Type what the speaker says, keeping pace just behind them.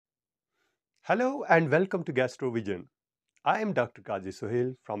Hello and welcome to Gastro Vision. I am Dr. Qazi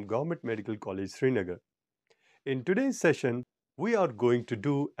Suhail from Government Medical College, Srinagar. In today's session, we are going to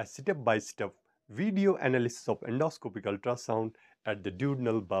do a step-by-step video analysis of endoscopic ultrasound at the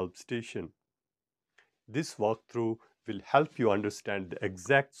duodenal bulb station. This walkthrough will help you understand the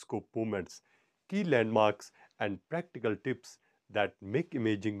exact scope movements, key landmarks, and practical tips that make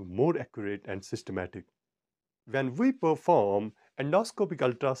imaging more accurate and systematic. When we perform endoscopic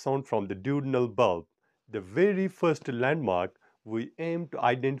ultrasound from the duodenal bulb, the very first landmark we aim to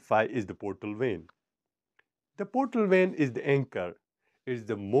identify is the portal vein. The portal vein is the anchor. It is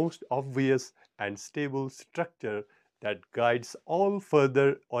the most obvious and stable structure that guides all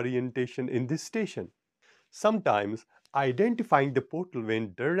further orientation in this station. Sometimes identifying the portal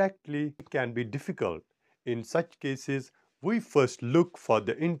vein directly can be difficult. In such cases, we first look for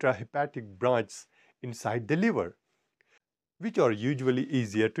the intrahepatic branches inside the liver, which are usually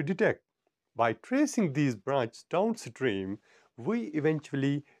easier to detect. By tracing these branches downstream, we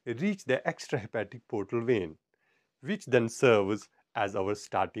eventually reach the extrahepatic portal vein, which then serves as our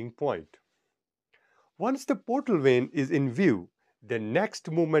starting point. Once the portal vein is in view, the next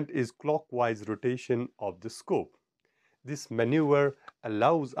movement is clockwise rotation of the scope. This maneuver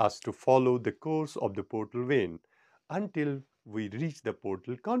allows us to follow the course of the portal vein until we reach the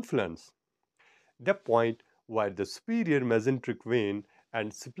portal confluence, the point where the superior mesenteric vein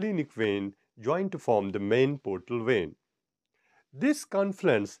and splenic vein join to form the main portal vein. This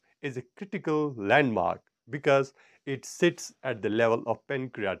confluence is a critical landmark because it sits at the level of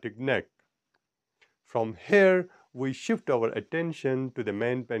pancreatic neck. From here, we shift our attention to the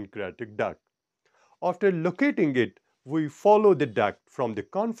main pancreatic duct. After locating it, we follow the duct from the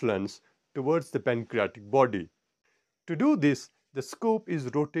confluence towards the pancreatic body. To do this, the scope is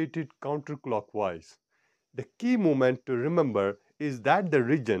rotated counterclockwise. The key moment to remember is that the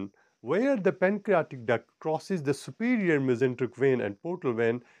region where the pancreatic duct crosses the superior mesenteric vein and portal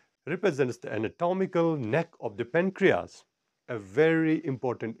vein represents the anatomical neck of the pancreas, a very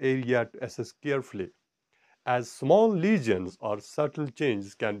important area to assess carefully, as small lesions or subtle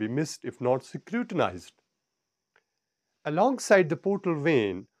changes can be missed if not scrutinized. Alongside the portal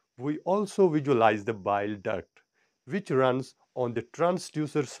vein, we also visualize the bile duct, which runs on the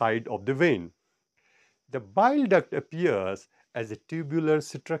transducer side of the vein. The bile duct appears as a tubular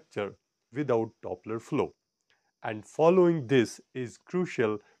structure without Doppler flow, and following this is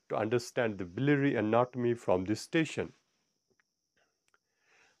crucial to understand the biliary anatomy from this station.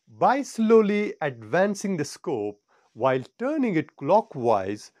 By slowly advancing the scope while turning it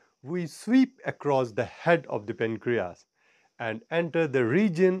clockwise, we sweep across the head of the pancreas and enter the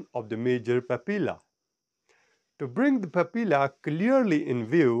region of the major papilla. To bring the papilla clearly in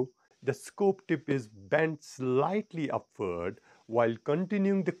view, the scope tip is bent slightly upward while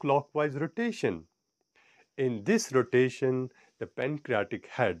continuing the clockwise rotation. In this rotation, the pancreatic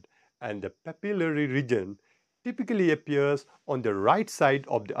head and the papillary region typically appears on the right side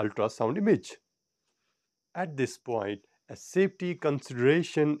of the ultrasound image. At this point, a safety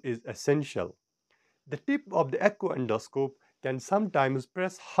consideration is essential. The tip of the echo endoscope can sometimes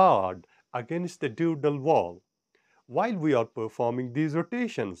press hard against the duodenal wall while we are performing these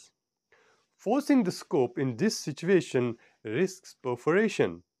rotations. Forcing the scope in this situation risks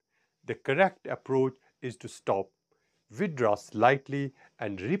perforation. The correct approach is to stop, withdraw slightly,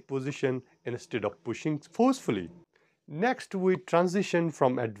 and reposition instead of pushing forcefully. Next, we transition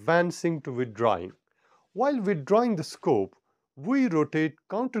from advancing to withdrawing. While withdrawing the scope, we rotate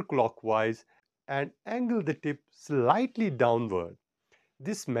counterclockwise and angle the tip slightly downward.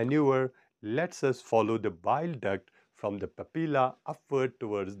 This maneuver lets us follow the bile duct from the papilla upward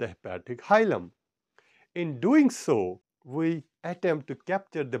towards the hepatic hilum. In doing so, we attempt to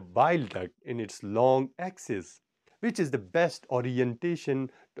capture the bile duct in its long axis, which is the best orientation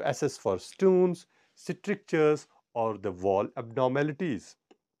to assess for stones, strictures, or the wall abnormalities.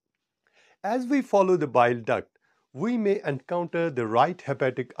 As we follow the bile duct, we may encounter the right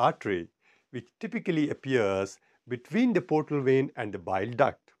hepatic artery, which typically appears between the portal vein and the bile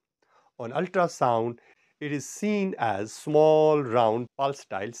duct. On ultrasound, it is seen as small, round,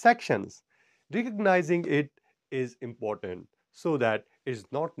 pulsatile sections. Recognizing it is important so that it is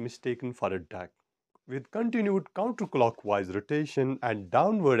not mistaken for a duct. With continued counterclockwise rotation and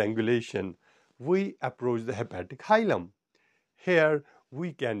downward angulation, we approach the hepatic hilum. Here,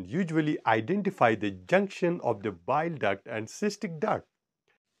 we can usually identify the junction of the bile duct and cystic duct.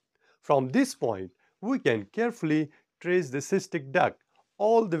 From this point, we can carefully trace the cystic duct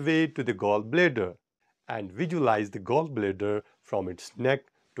all the way to the gallbladder and visualize the gallbladder from its neck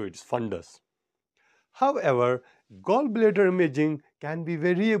to its fundus. However, gallbladder imaging can be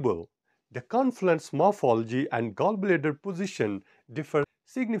variable. The confluence morphology and gallbladder position differ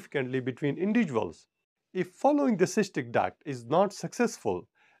significantly between individuals. If following the cystic duct is not successful,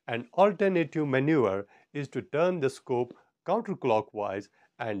 an alternative maneuver is to turn the scope counterclockwise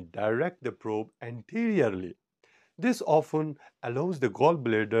and direct the probe anteriorly. This often allows the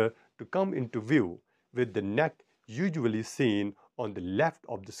gallbladder to come into view, with the neck usually seen on the left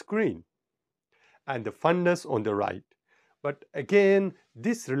of the screen and the fundus on the right. But again,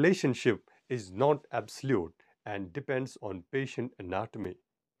 this relationship is not absolute and depends on patient anatomy.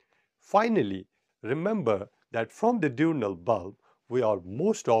 Finally, remember that from the duodenal bulb, we are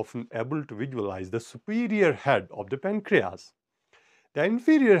most often able to visualize the superior head of the pancreas. The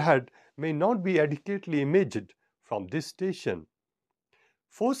inferior head may not be adequately imaged from this station.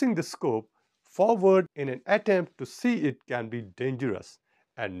 Forcing the scope forward in an attempt to see it can be dangerous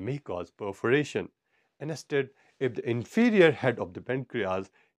and may cause perforation. Instead, if the inferior head of the pancreas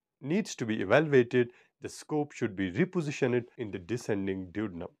needs to be evaluated, the scope should be repositioned in the descending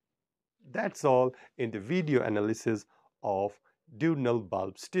duodenum. That's all in the video analysis of duodenal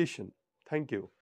bulb station. Thank you.